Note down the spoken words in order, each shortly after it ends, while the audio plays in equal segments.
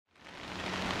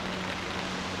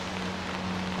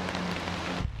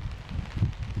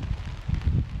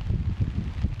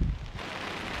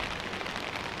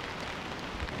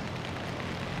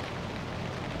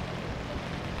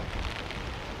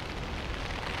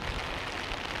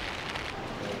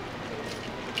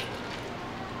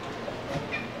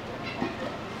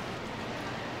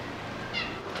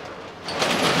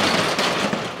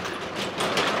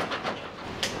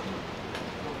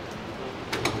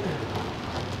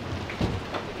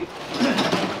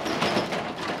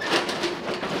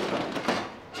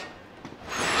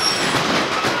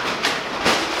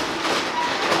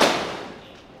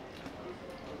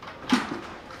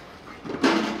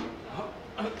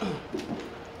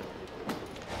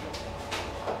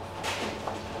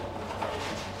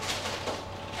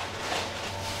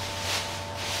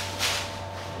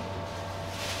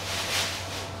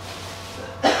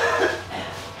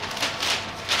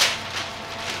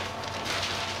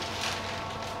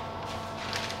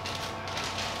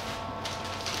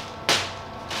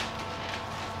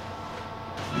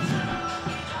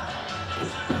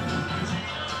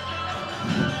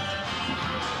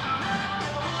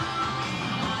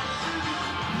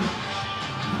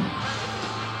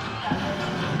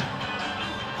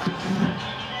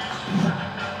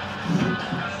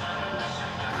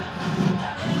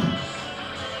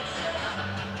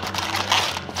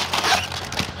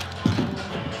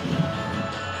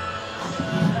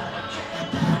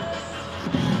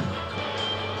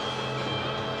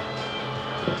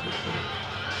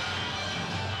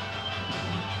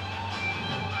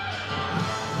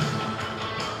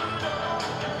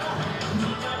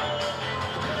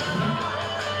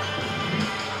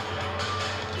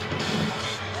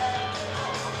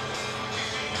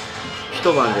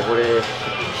一晩でこれ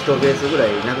1ベースぐら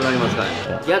いなくなりますか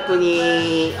らね。逆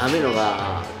に雨の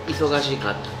が忙し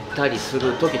かったりす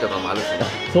る時とかもあるんですね。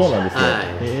そうなんですね。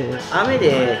はい、雨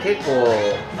で結構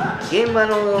現場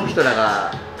の人ら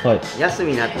が休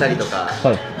みになったりとか、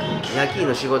はい、夜勤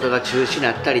の仕事が中止に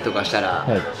なったりとかしたら、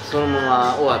はい、そのま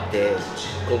ま終わって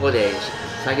ここで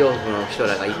作業服の人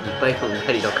らがいっぱい飲ん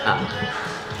だりとか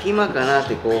暇かなっ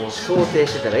てこう想定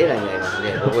してたらえらいになります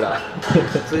ね。僕ら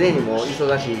常にもう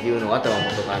忙しいっていうのを頭持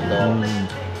っとかん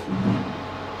と。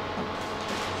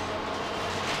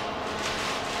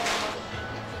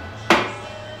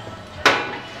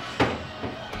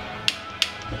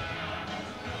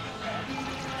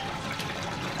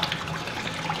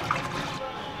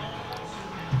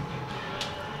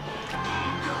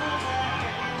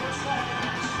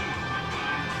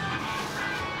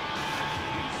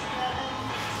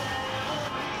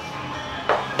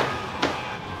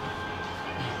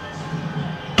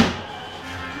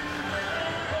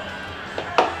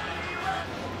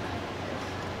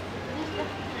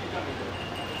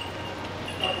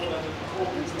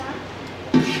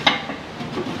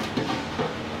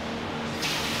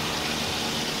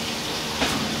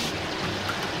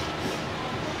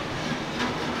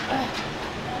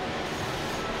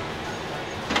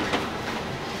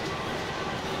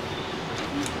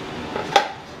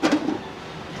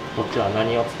こっちは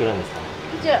何を作るんですか？こ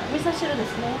ちら味噌汁で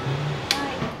すね。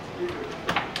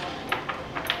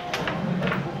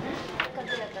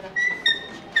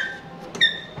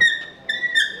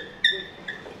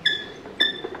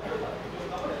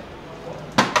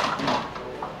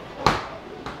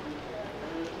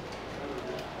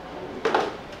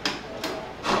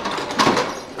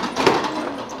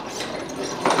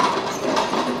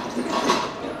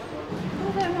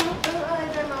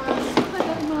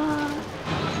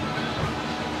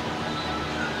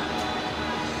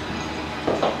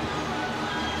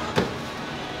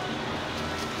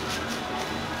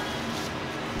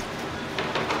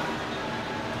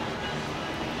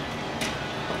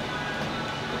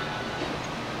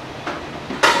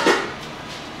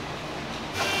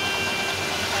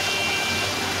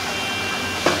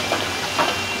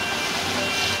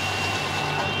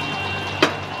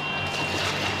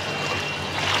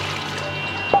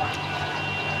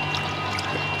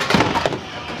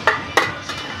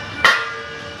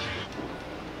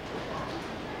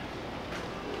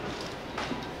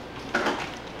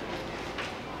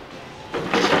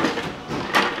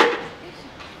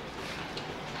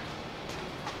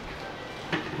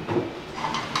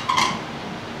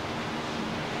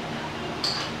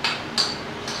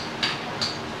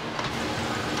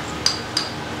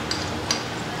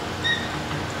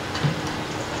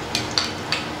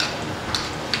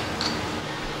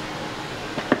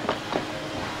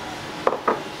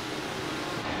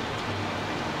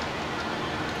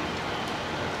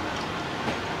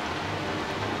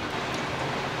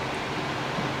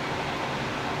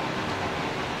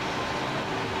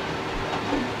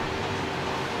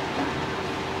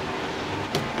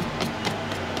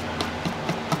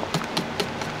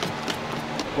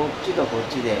こっちとこっ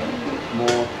ちでもう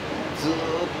ずーっ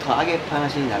と揚げっぱな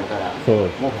しになるから、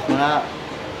もう粉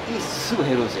すぐ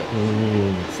減るんですよ。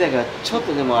そやからちょっ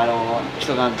とでもし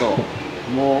とかんと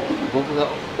もう僕が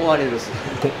追われるっす。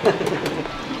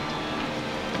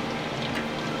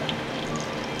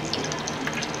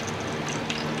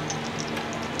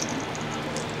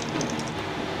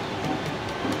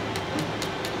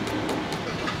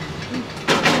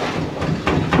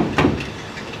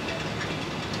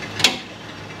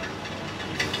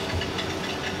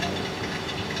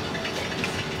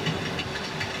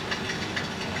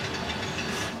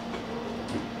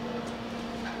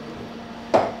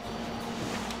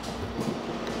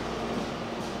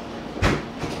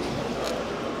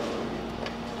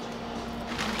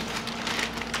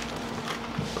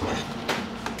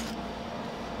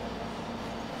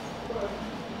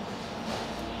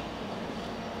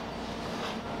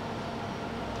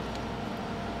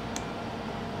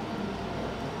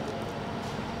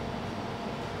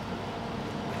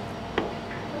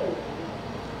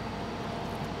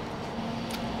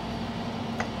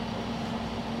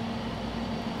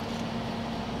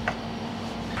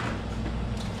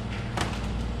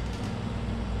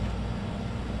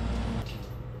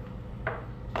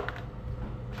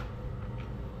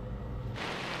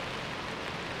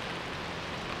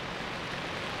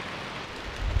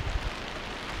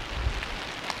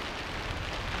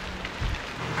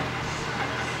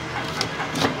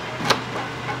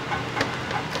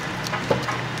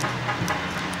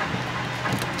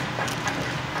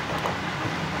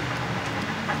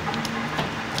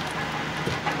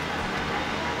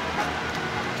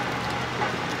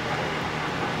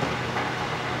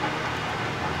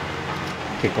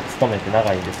結構勤めて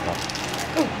長いんですか？う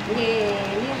ん、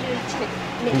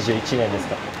21 21年です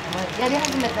か。やり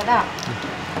始めたら、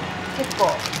結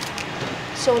構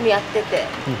性に合ってて、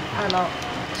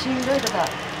しんどいとか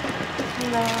そ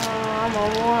んなもう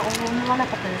思わな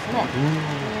かったですね。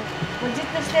もうじっ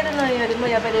としてるのよりも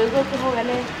やっぱり動く方が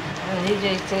ね、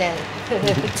21年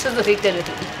続いてる。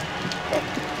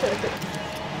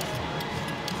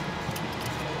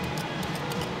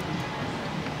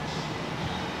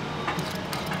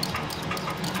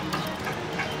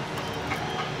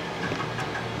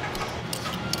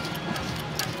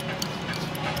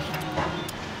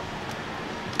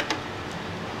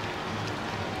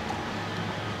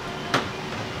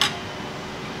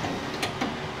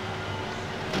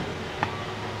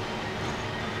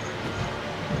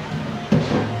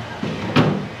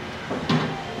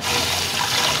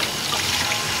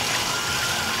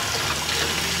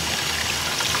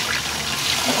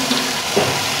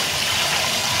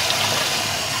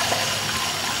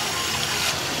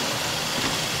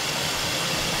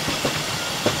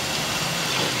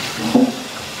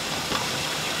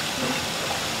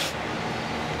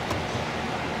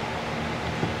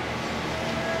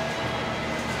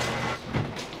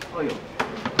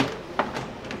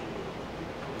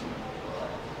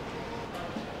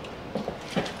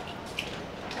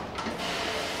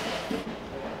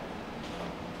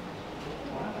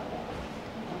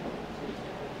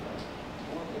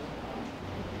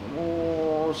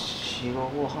白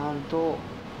ご飯とこ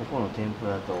この天ぷ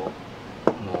らと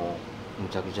もうむ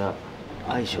ちゃくちゃ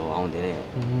相性合うんでね。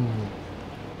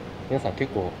皆さん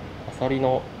結構アサリ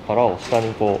の殻を下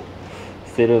にこう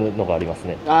捨てるのがあります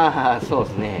ね。ああ、そう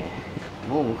ですね。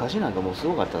もう昔なんかもうす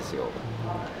ごかったですよ。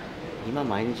今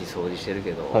毎日掃除してる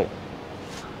けど、はい、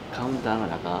カウンターの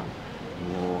中も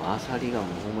うアサリがもう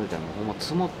ほんまにほんま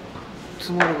積も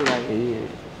るぐらい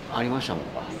ありましたもん。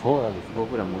そうなんですね。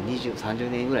僕らもう30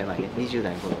年ぐらい前ね、20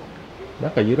代の頃。な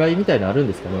んか由来みたいなのあるん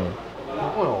ですかね。こ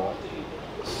この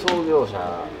創業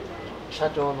者、社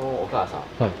長のお母さん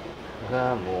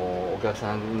がもうお客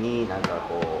さんになんか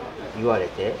こう言われ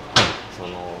て、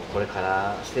これか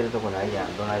ら捨てるとこないや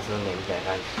ん、どないするねんみたいな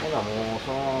感じ。ほなもう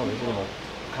そのまま別にも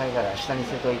貝殻下に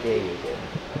捨てといて言うて、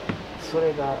そ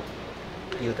れが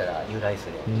言うたら由来です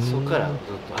ね。そこからずっ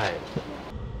と、はい。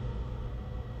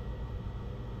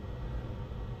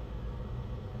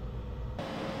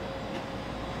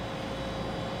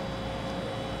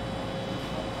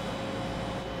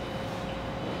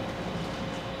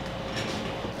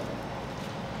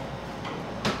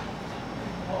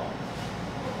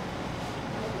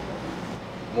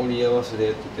盛り合わせ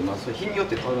でって言って、それ日によっ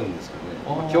て変わるんですけど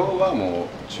ね。今日はも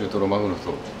う中トロマグロ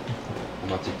とお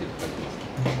待ちっていう感じですね。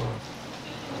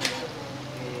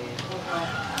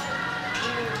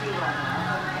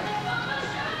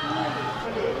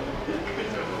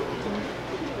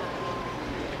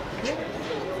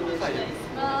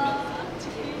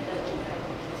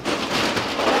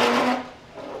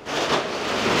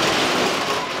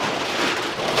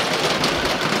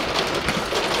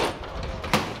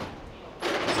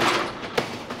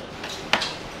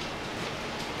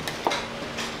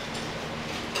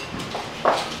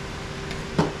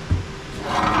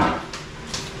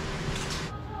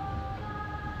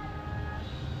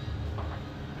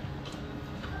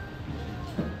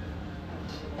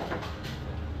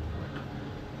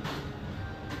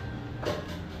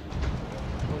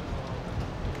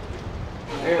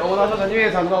オーダー者2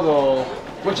名さんどうぞ。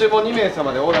ご注文2名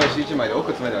様でオーダー紙1枚で奥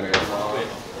詰めでお願いしま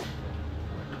す。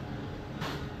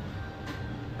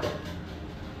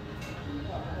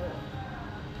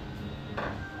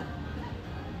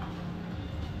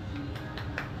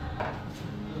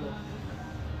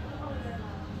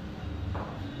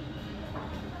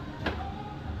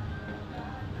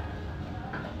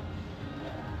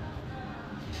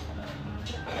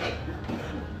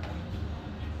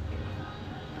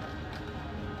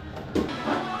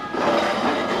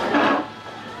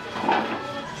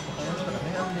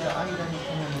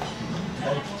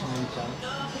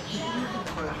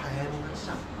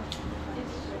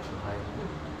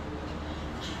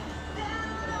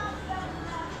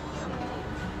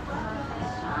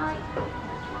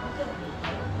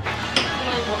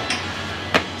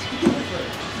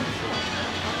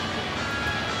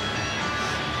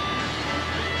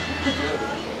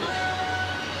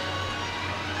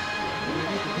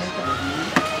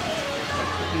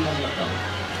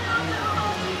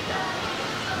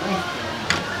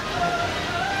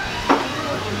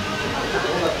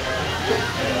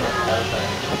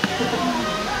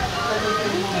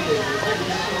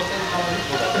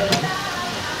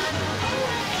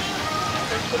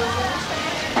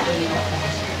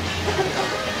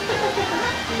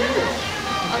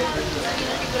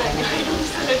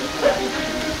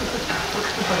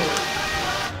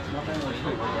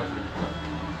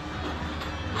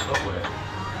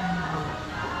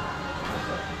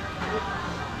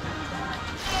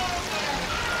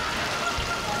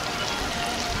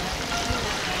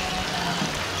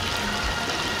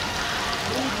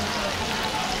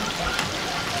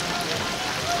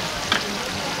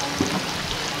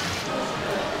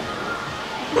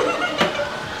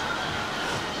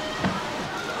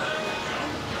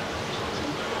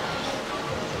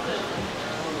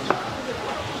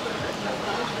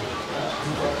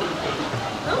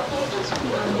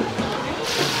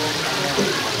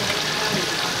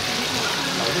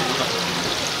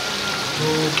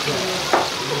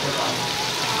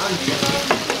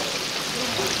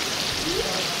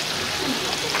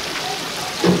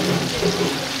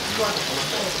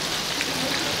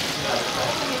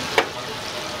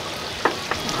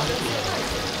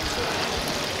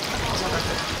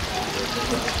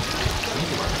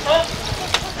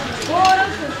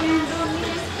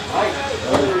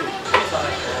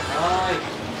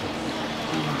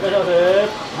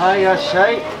はい、いらっし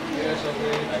ゃい。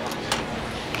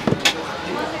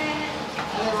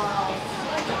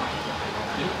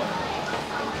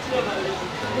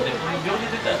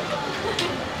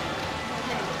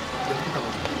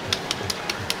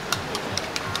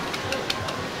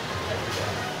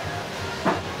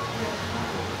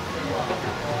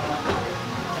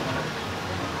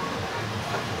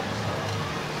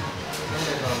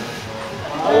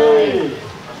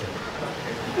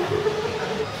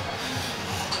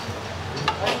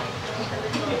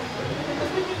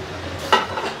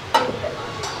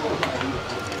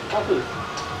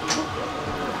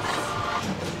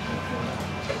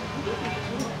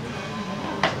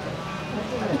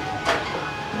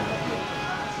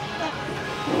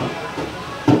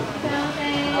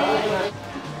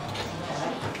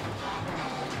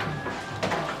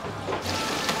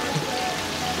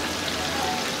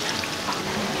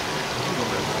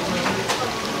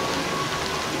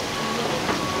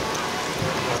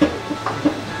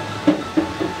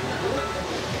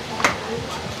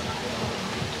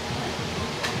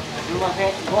すみません、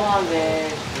ご飯で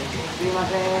す。すみま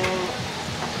せん。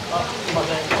あ、すみま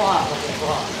せん、ご飯。あ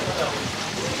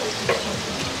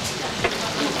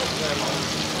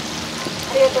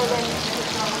りがとうございます。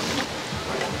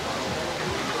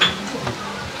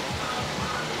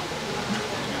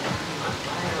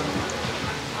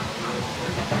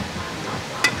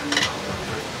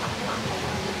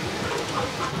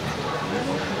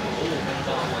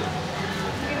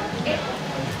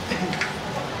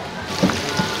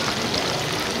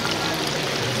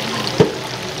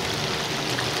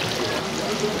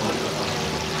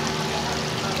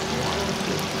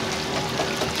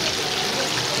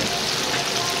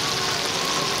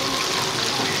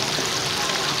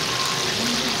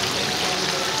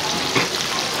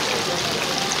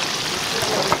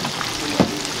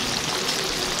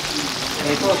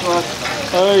そうしま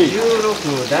す。はい。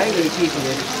16第1位です。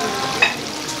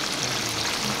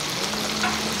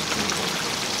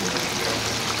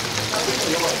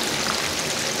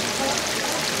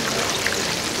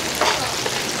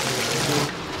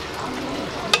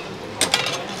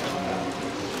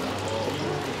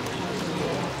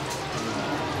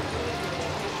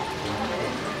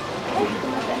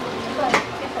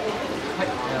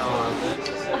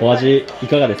お味い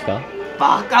かがですか？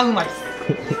バカうまいです。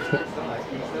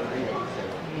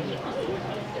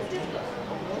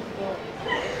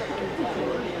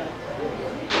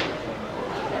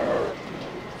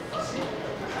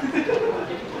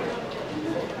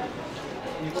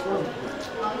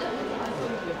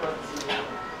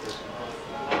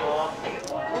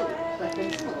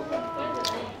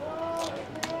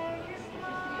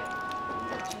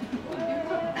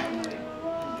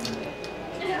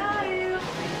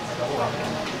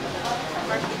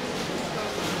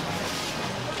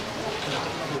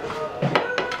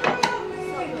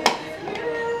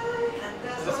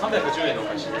310円のお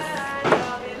返しです。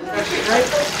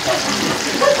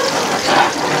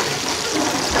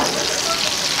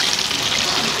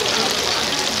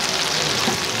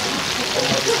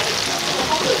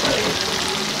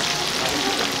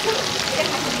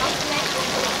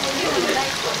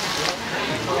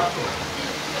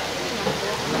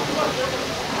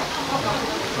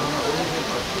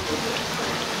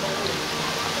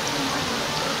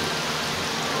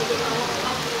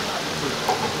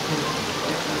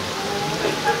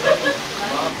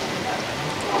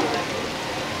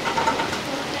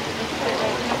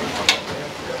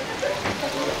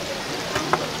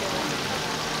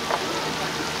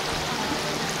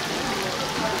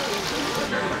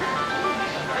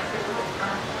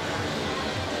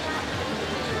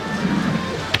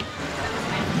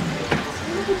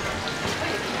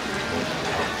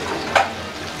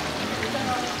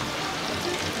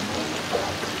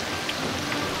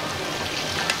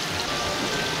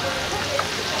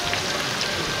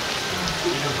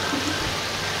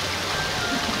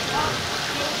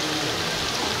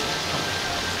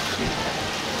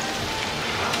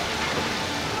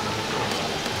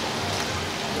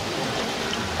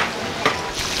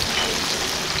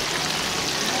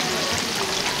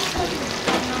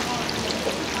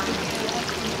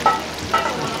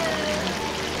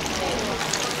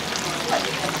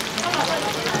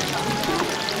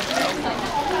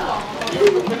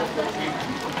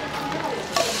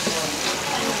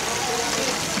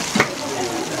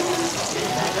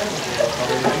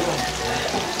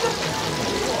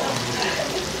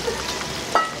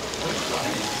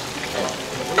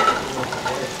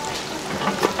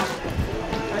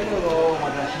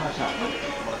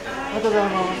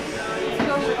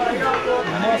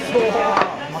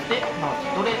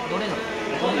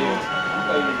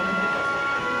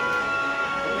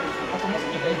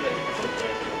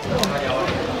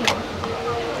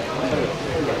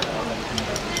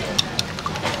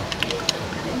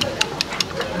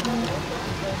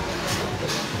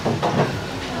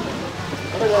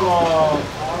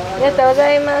りがとうご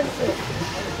ざいます。す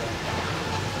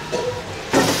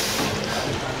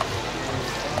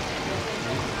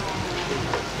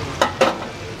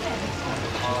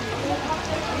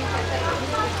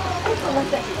いま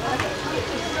せん。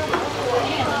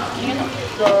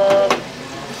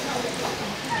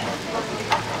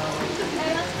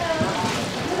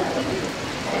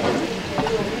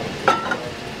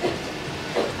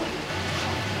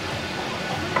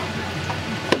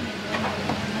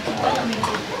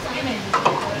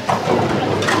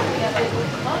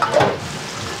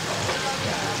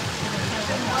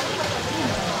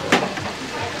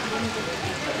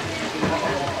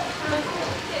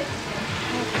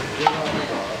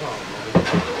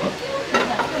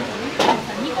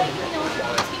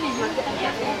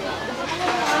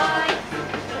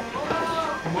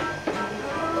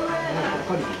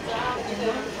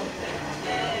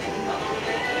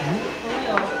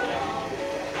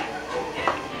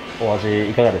お味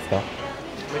いかがですか？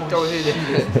めっちゃ美味しいです。い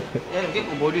や結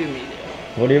構ボリューミーで。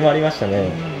ボリュームありました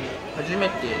ね。初め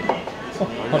て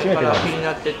初めてなんです。気に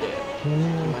なってて。め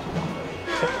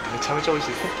ちゃめちゃ美味し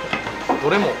いです。ど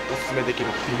れもおすすめできる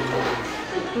っ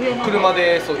ていう。車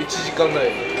でそう1時間ぐらい。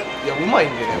いやうまいん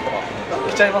でねやっぱ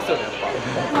来ちゃいますよねやっぱ。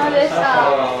そうでした。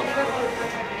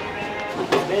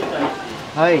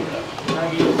はい。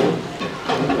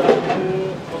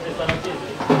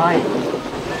はい。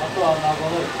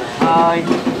はい。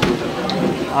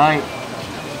はい。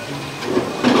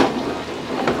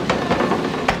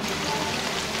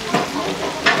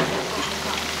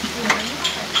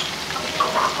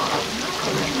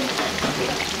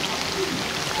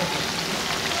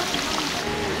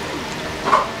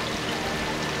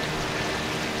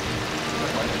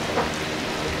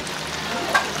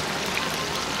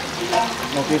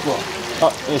もう結構。あ、お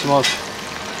願いします。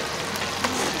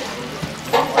は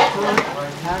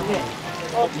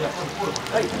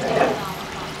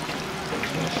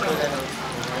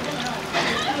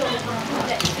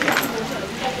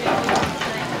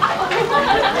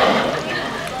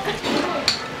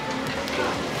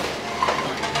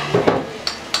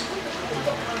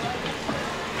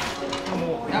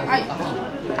い、普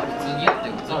通にやって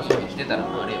普通の商品してたらあ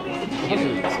れよ。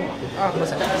あ、ごめんな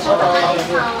さい。あり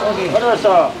がとうございました。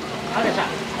ありがとうござい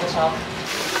ました。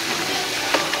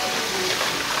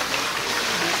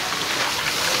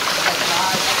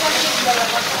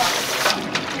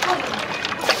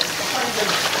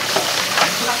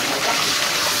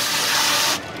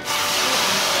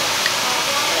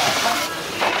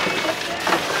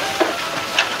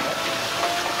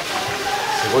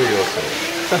すごい量ですね。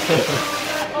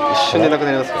一瞬でなく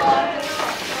なりますからね。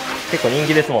結構人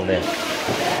気ですもんね。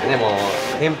でも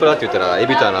天ぷらって言ったらエ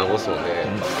ビとアナゴですもんね。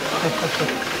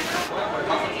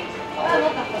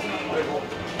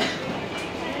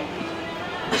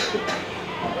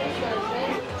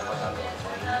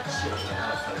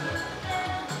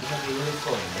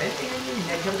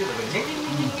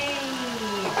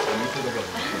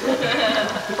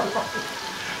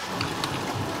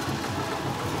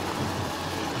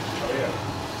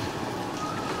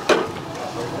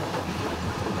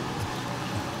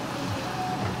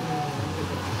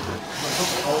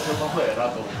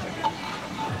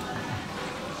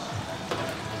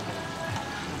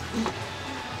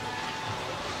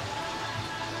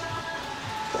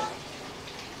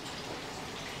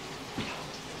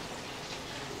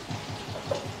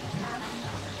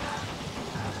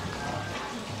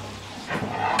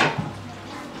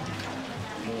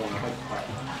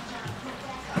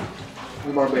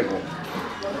オーバーベーコン。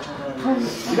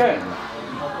嫌いやな。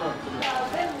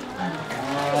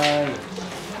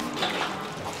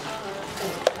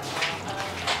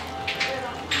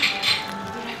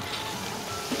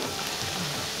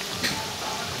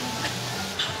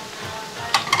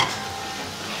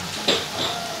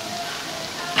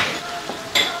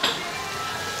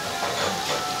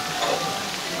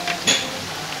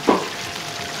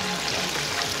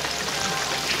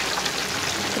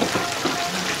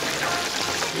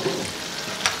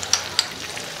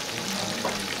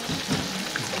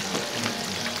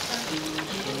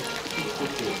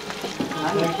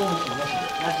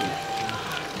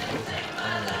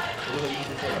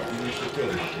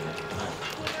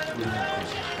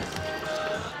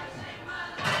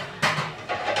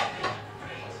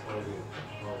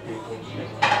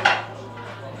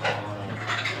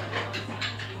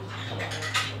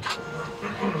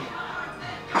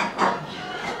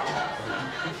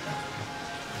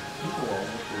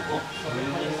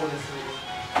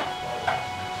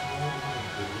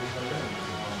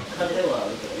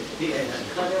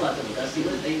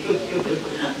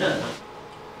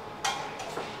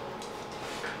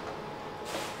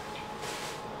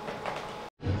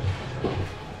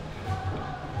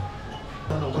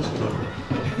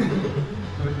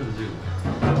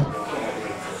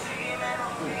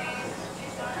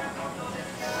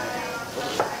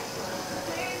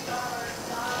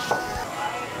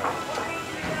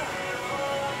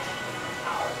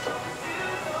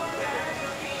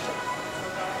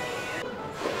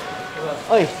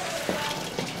はい。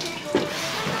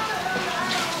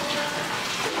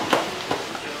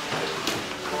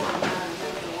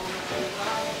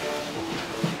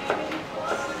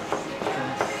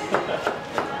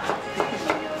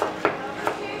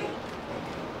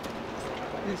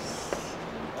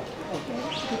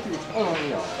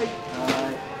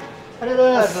ありがとう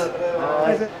ございます。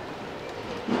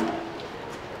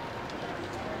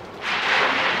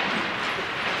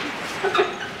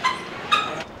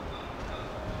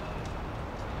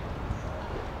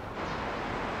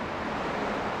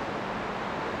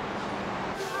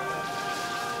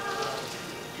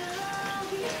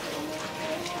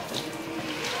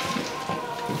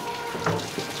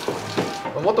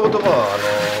もともと普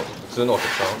通のお客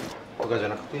さんとかじゃ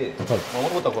なくて、も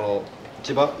ともとはこの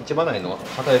市場内の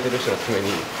働いてる人のために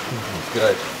作ら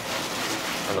れ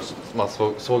た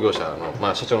創業者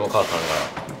の、社長のお母さん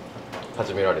が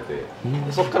始められて、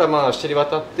そこから知り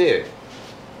渡って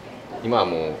今は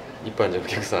もう一般人のお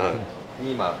客さん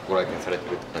にご来店されて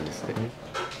るって感じですね。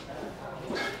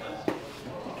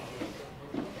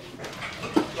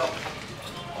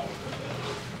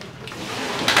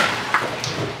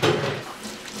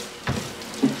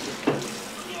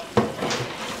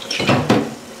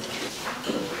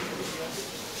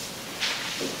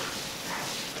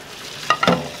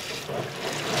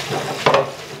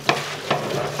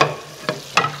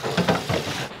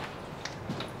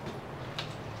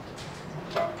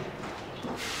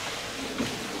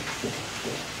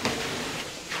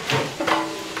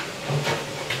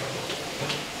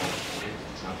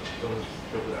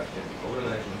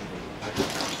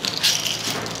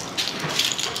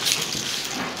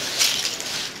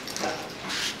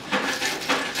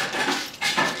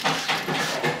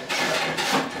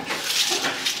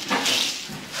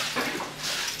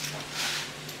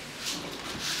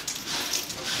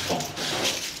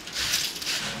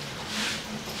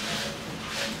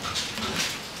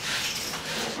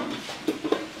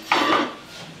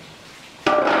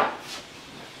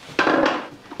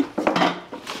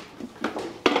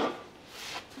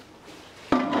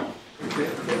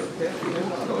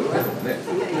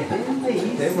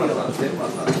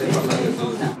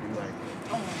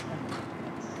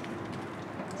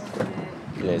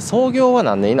創業は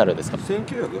何年になるんですか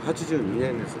？1982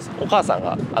年です。お母さん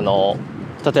が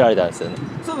建てられたんですよね。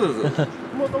そうです。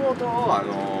もともと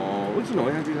うちの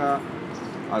親父が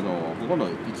ここの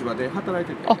市場で働い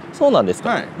てて。あ、そうなんですか。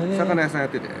はい。魚屋さんやっ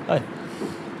てて。はい。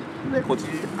でこっち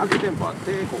空き店舗あっ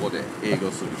てここで営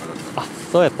業する形なんです。あ、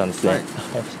そうやったんですね。はい。